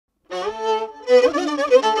So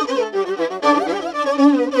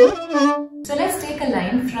let's take a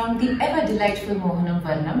line from the ever delightful Mohanam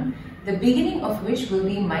Varnam, the beginning of which will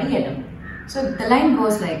be my yedam. So the line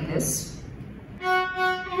goes like this.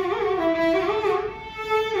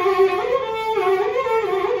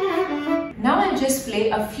 Now I'll just play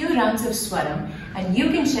a few rounds of Swaram and you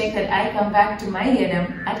can check that I come back to my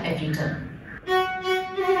yedam at every turn.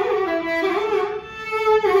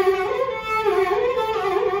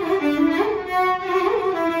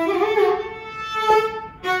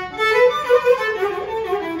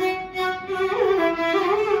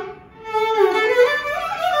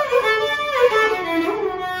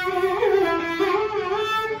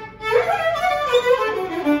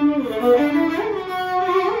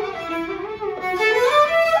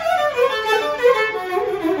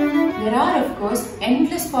 There are, of course,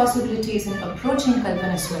 endless possibilities in approaching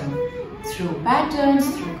Kalpana Swaram, through patterns,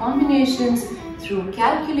 through combinations, through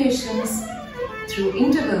calculations, through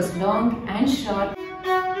intervals long and short.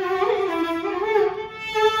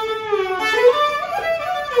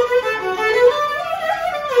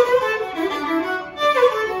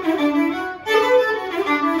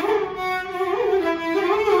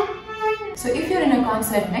 So if you're in a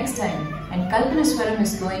concert next time and Kalpana Swaram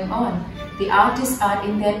is going on, the artists are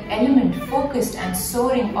in their element, focused and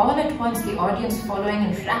soaring all at once, the audience following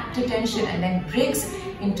in rapt attention and then breaks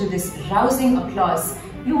into this rousing applause,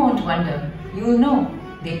 you won't wonder. You will know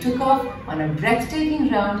they took off on a breathtaking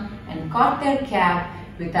round and caught their cab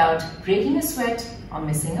without breaking a sweat or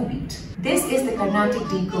missing a beat. This is the Carnatic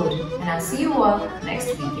Decode and I'll see you all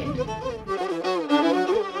next weekend.